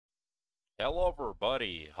Hello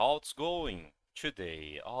everybody, how it's going?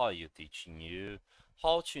 Today I'll teaching you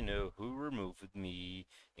how to know who removed me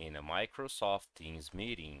in a Microsoft Teams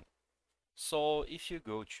meeting. So if you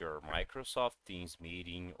go to your Microsoft Teams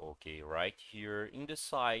meeting, okay, right here in the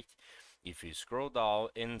site, if you scroll down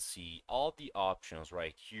and see all the options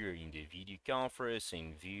right here in the video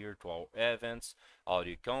conferencing, virtual events,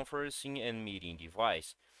 audio conferencing, and meeting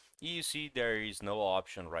device, you see there is no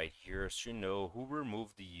option right here to know who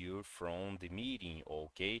removed you from the meeting,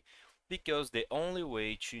 okay? Because the only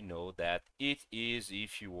way to know that it is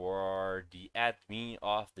if you are the admin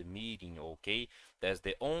of the meeting, okay? That's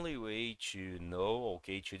the only way to know,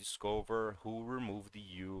 okay, to discover who removed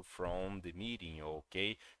you from the meeting,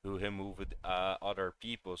 okay, who removed other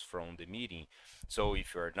peoples from the meeting. So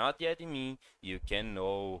if you're not the admin, you can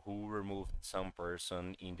know who removed some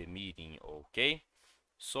person in the meeting, okay?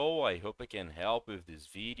 So I hope I can help with this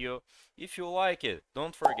video. If you like it,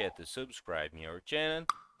 don't forget to subscribe to our channel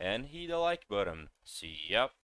and hit the like button. See ya!